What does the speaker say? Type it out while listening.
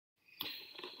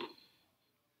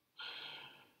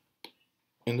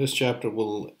In this chapter,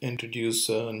 we'll introduce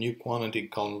a new quantity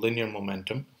called linear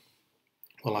momentum.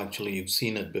 Well, actually, you've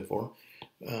seen it before,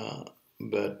 uh,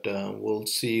 but we'll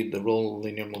see the role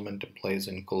linear momentum plays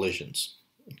in collisions.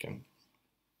 Okay,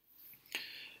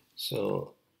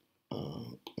 so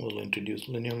we'll introduce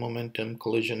linear momentum,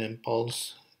 collision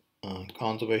impulse,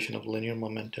 conservation of linear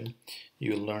momentum.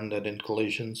 You'll learn that in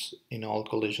collisions, in all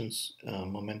collisions,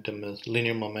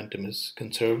 linear momentum is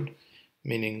conserved,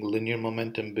 meaning linear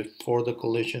momentum before the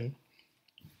collision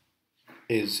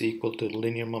is equal to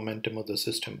linear momentum of the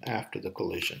system after the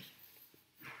collision.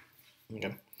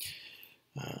 Okay,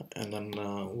 and then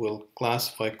we'll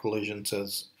classify collisions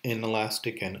as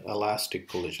inelastic and elastic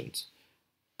collisions.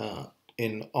 Uh,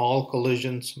 in all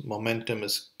collisions, momentum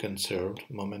is conserved.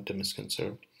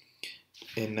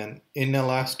 In an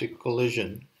inelastic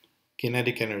collision,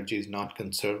 kinetic energy is not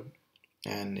conserved,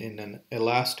 and in an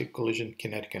elastic collision,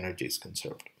 kinetic energy is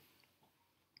conserved.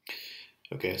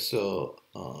 Okay, so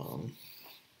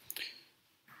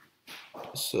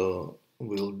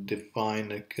we'll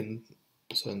define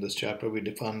so in this chapter we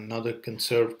define another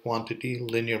conserved quantity,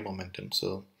 linear momentum.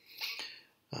 So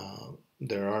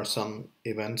there are some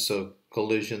events of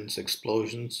collisions,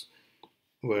 explosions,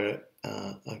 where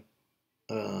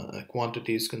a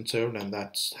quantity is conserved, and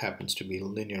that happens to be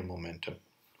linear momentum.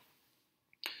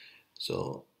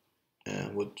 So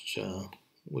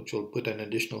which will put an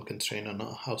additional constraint on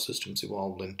how systems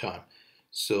evolve in time.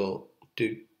 So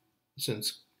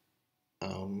since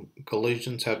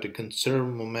collisions have to conserve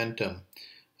momentum,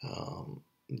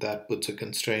 that puts a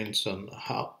constraints on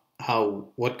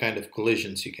what kind of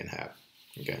collisions you can have.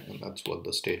 Okay, and that's what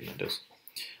the statement is.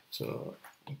 So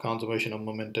conservation of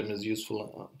momentum is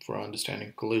useful for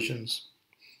understanding collisions.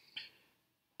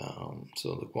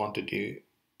 So the quantity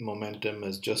momentum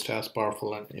is just as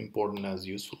powerful and important as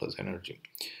useful as energy.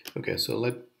 Okay, so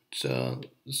let's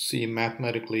see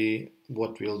mathematically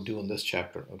what we'll do in this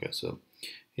chapter. Okay, so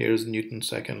here's Newton's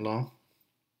second law.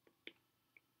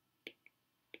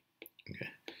 Okay,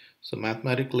 so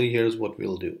mathematically, here's what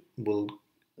we'll do. We'll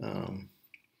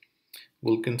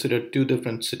consider two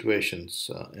different situations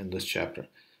in this chapter.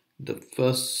 The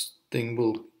first thing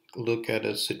we'll look at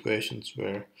is situations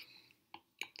where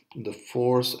the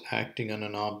force acting on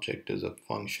an object is a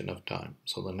function of time.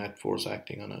 So the net force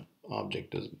acting on an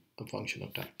object is a function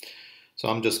of time. So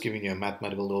I'm just giving you a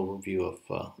mathematical overview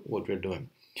of what we're doing.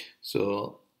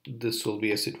 So this will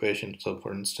be a situation. So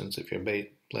for instance, if you're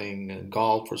playing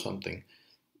golf or something,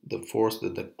 the force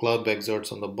that the club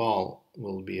exerts on the ball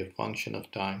will be a function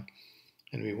of time,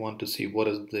 and we want to see what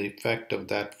is the effect of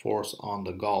that force on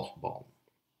the golf ball.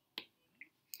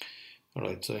 All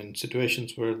right, so in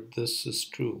situations where this is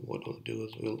true, what we'll do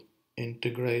is we'll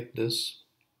integrate this,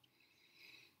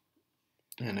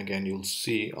 and again you'll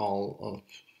see all of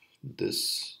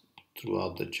this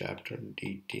throughout the chapter,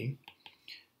 dt,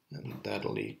 and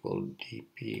that'll equal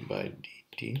dp by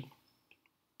dt.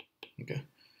 Okay,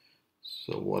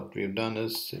 so what we've done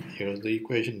is, here's the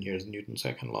equation, here's Newton's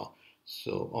second law.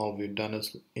 So all we've done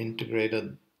is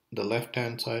integrated the left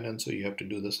hand side, and so you have to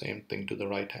do the same thing to the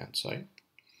right hand side.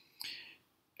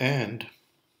 And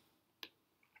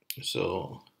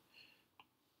so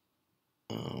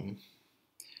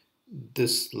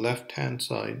this left hand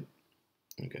side,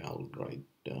 okay, I'll write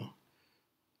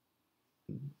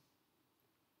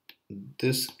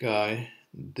this guy,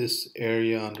 this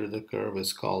area under the curve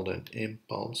is called an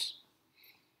impulse,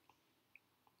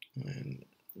 and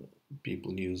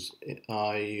people use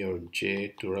I or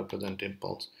J to represent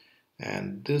impulse.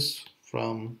 And this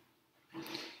from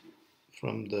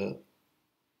the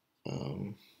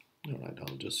all right,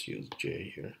 I'll just use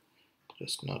J here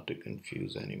just not to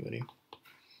confuse anybody.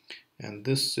 And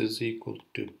this is equal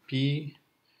to P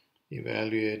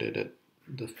evaluated at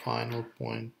the final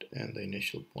point and the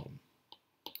initial point.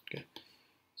 Okay,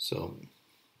 so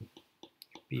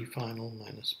P final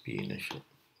minus P initial.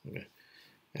 Okay,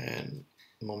 and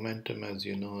momentum, as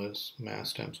you know, is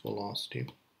mass times velocity.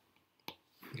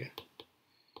 Okay.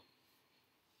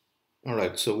 All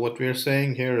right, so what we're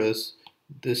saying here is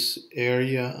this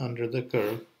area under the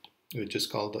curve, which is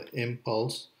called the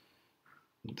impulse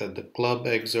that the club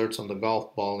exerts on the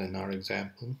golf ball in our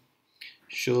example,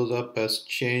 shows up as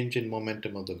change in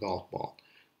momentum of the golf ball.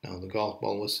 Now the golf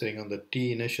ball was sitting on the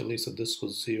tee initially, so this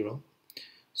was 0.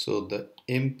 So the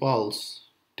impulse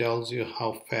tells you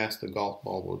how fast the golf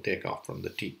ball will take off from the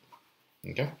tee.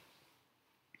 Okay,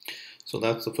 so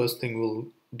that's the first thing we'll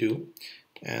do.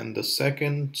 And the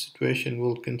second situation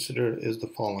we'll consider is the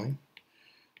following.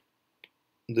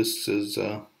 This is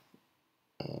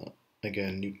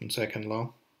again Newton's second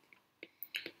law.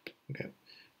 Okay,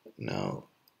 now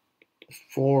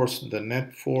force, the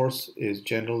net force is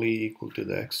generally equal to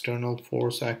the external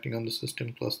force acting on the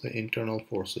system plus the internal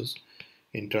forces.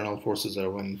 Internal forces are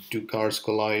when two cars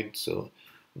collide, so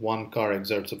one car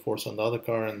exerts a force on the other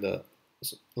car, and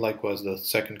likewise the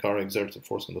second car exerts a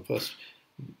force on the first.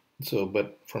 So,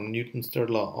 but from Newton's third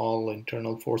law, all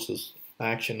internal forces,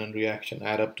 action and reaction,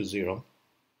 add up to zero.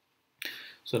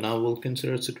 So now we'll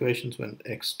consider situations when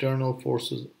external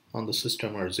forces on the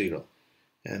system are zero.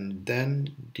 And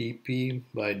then dP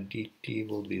by dt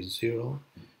will be zero,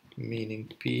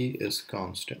 meaning P is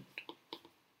constant.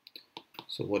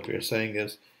 So what we are saying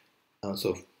is,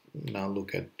 so now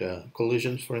look at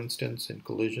collisions, for instance. In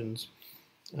collisions,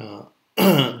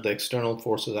 the external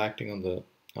forces acting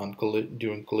on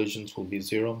during collisions will be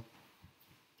zero,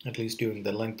 at least during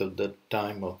the length of the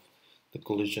time of the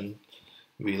collision.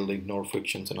 We'll ignore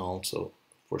frictions and all, so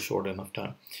for short enough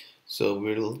time. So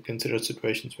we'll consider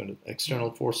situations when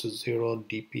external force is zero,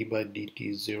 dP by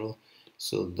dt is zero,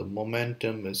 so the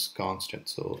momentum is constant.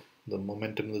 So the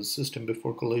momentum of the system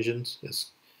before collisions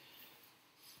is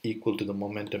equal to the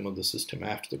momentum of the system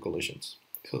after the collisions.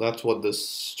 So that's what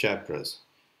this chapter is.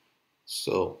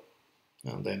 So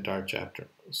the entire chapter.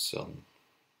 So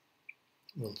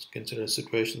we'll consider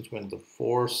situations when the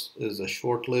force is a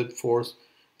short-lived force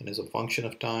and is a function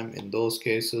of time. In those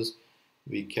cases,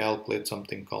 we calculate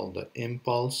something called the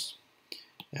impulse,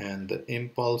 and the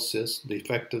impulse is the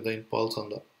effect of the impulse on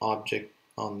the object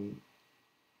on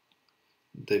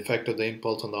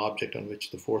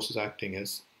which the force is acting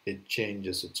is it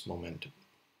changes its momentum.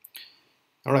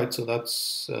 All right, so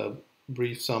that's a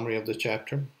brief summary of the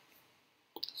chapter.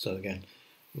 So again,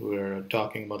 we're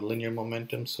talking about linear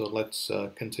momentum, so let's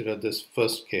consider this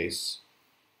first case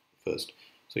first.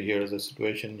 So here's the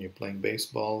situation, you're playing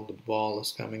baseball, the ball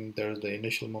is coming, there's the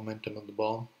initial momentum of the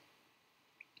ball,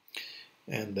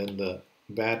 and then the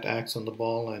bat acts on the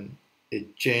ball and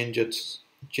it changes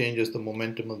the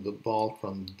momentum of the ball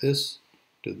from this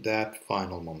to that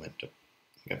final momentum.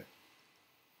 Okay.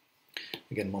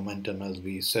 Again, momentum, as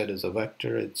we said, is a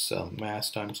vector, it's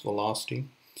mass times velocity,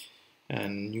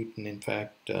 and Newton in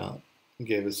fact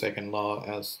gave a second law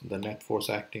as the net force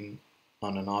acting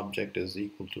on an object is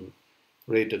equal to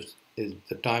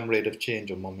the time rate of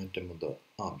change of momentum of the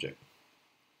object.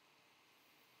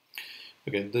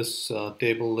 Okay, this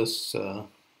table lists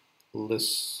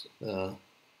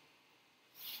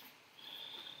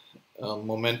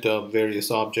momenta of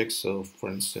various objects. So for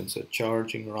instance, a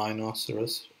charging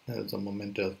rhinoceros has a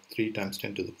momenta of 3 times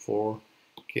 10 to the 4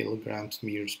 kilograms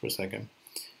meters per second,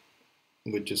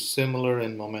 which is similar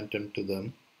in momentum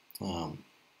to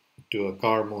a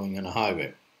car moving on a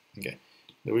highway. Okay.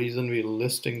 The reason we're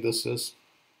listing this is,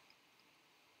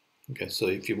 okay, so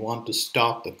if you want to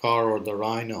stop the car or the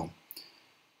rhino,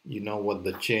 you know what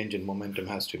the change in momentum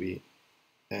has to be.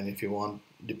 And if you want,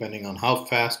 depending on how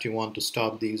fast you want to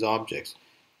stop these objects,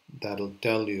 that'll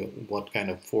tell you what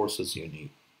kind of forces you need.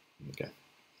 Okay,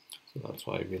 so that's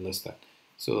why we list that.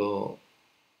 So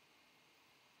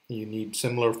you need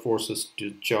similar forces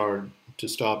to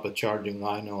stop a charging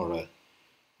rhino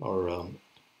or a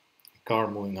car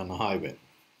moving on a highway.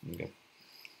 Okay,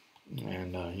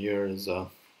 and here is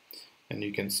and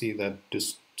you can see that to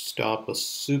stop a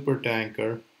super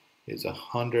tanker is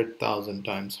 100,000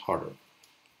 times harder.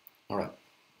 All right.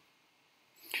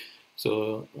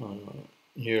 So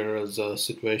here is a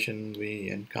situation we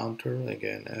encounter.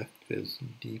 Again, F is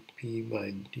dP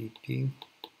by dt.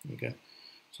 Okay.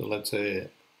 So let's say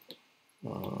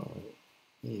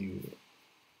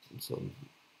so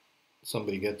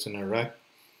somebody gets in a wreck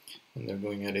and they're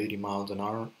going at 80 miles an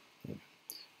hour.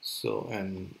 So,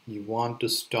 and you want to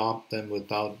stop them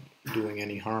without doing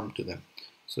any harm to them.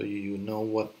 So you know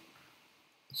what,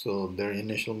 so their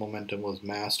initial momentum was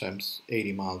mass times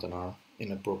 80 miles an hour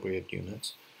in appropriate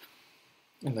units.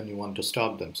 And then you want to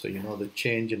stop them. So you know the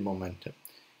change in momentum.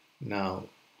 Now,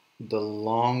 the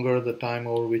longer the time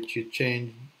over which you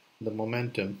change the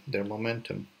momentum, their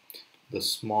momentum, the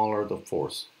smaller the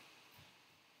force.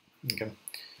 Okay.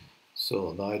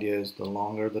 So the idea is the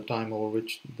longer the time over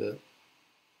which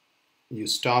you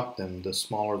stop them, the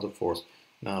smaller the force.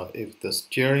 Now, if the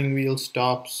steering wheel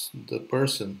stops the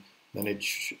person, then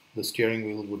the steering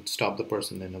wheel would stop the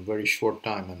person in a very short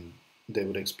time, and they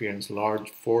would experience large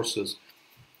forces,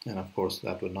 and of course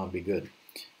that would not be good.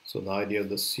 So the idea of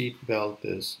the seat belt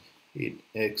is it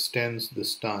extends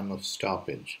this time of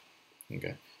stoppage.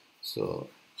 Okay, so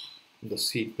the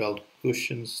seat belt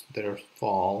cushions their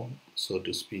fall, so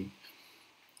to speak,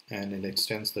 and it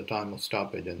extends the time of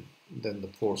stoppage, and then the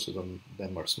forces on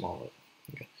them are smaller.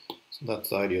 Okay, so that's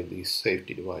the idea of these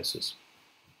safety devices.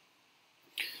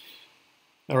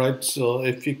 All right, so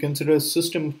if you consider a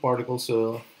system of particles,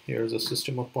 so here's a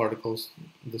system of particles.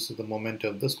 This is the momenta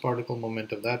of this particle,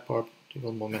 momenta of that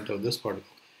particle, momenta of this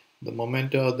particle. The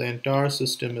momenta of the entire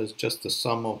system is just the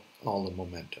sum of all the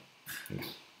momenta.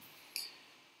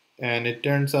 And it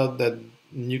turns out that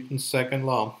Newton's second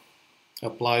law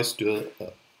applies to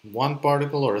one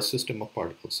particle or a system of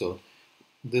particles. So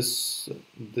this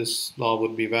law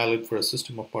would be valid for a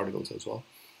system of particles as well.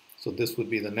 So this would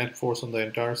be the net force on the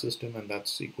entire system, and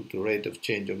that's equal to rate of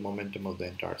change of momentum of the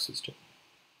entire system.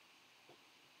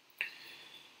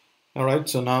 All right,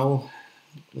 so now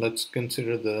let's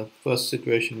consider the first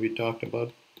situation we talked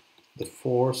about. The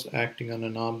force acting on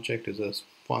an object is a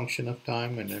function of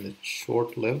time, and then it's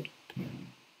short-lived.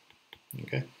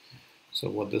 Okay, so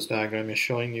what this diagram is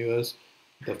showing you is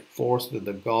the force that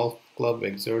the golf club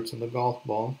exerts on the golf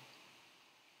ball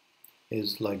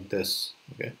is like this.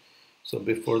 Okay, so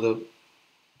before the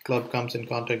club comes in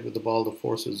contact with the ball, the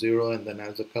force is 0, and then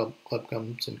as the club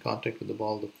comes in contact with the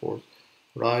ball, the force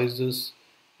rises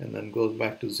and then goes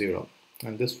back to 0.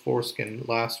 And this force can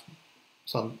last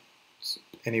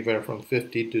anywhere from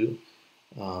 50 to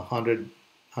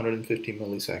 150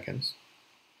 milliseconds.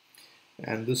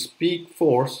 And this peak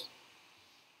force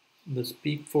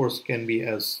can be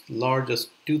as large as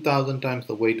 2,000 times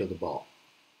the weight of the ball.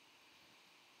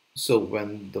 So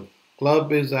when the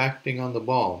club is acting on the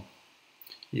ball,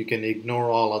 you can ignore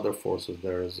all other forces.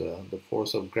 There is the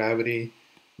force of gravity,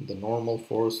 the normal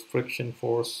force, friction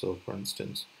force. So for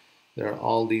instance, there are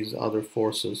all these other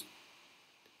forces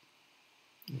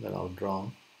that I'll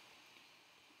draw.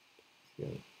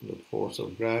 The force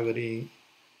of gravity,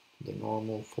 the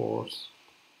normal force,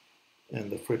 and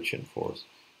the friction force.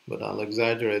 But I'll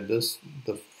exaggerate this.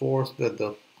 The force that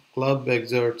the club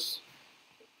exerts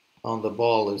on the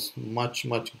ball is much,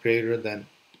 much greater than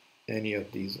any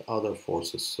of these other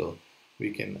forces. So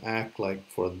we can act like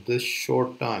for this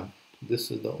short time, this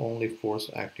is the only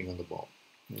force acting on the ball.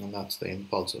 And that's the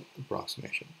impulse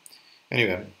approximation.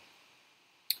 Anyway,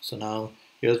 so now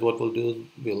here's what we'll do.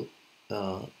 We'll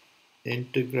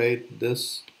integrate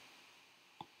this.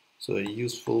 So a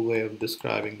useful way of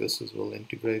describing this is we'll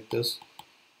integrate this,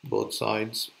 both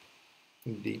sides,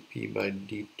 dp by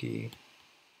dt,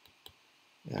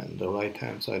 and the right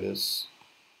hand side is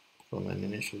from an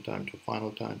initial time to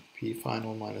final time, p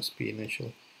final minus p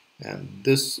initial, and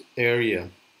this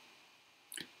area,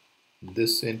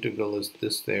 this integral is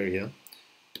this area,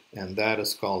 and that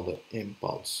is called the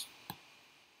impulse.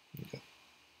 Okay.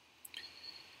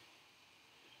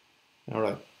 All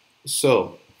right,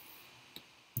 so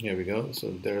here we go.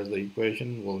 So there's the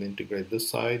equation. We'll integrate this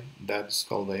side. That's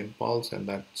called the impulse, and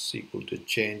that's equal to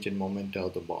change in momentum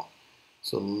of the ball.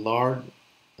 So large,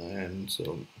 and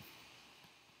so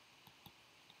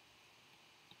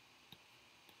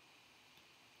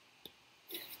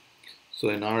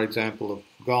in our example of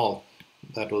golf,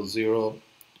 that was 0.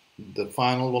 The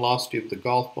final velocity of the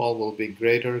golf ball will be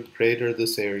greater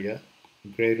this area,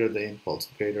 greater the impulse,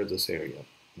 greater this area.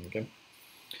 Okay.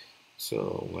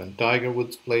 So when Tiger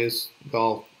Woods plays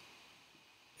golf,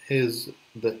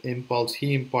 the impulse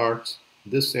he imparts,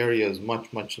 this area is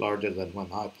much, much larger than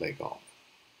when I play golf.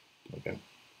 Okay.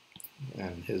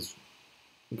 And his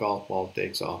golf ball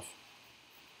takes off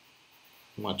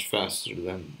much faster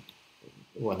than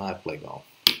when I play golf.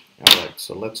 All right,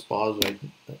 so let's pause right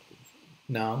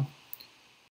now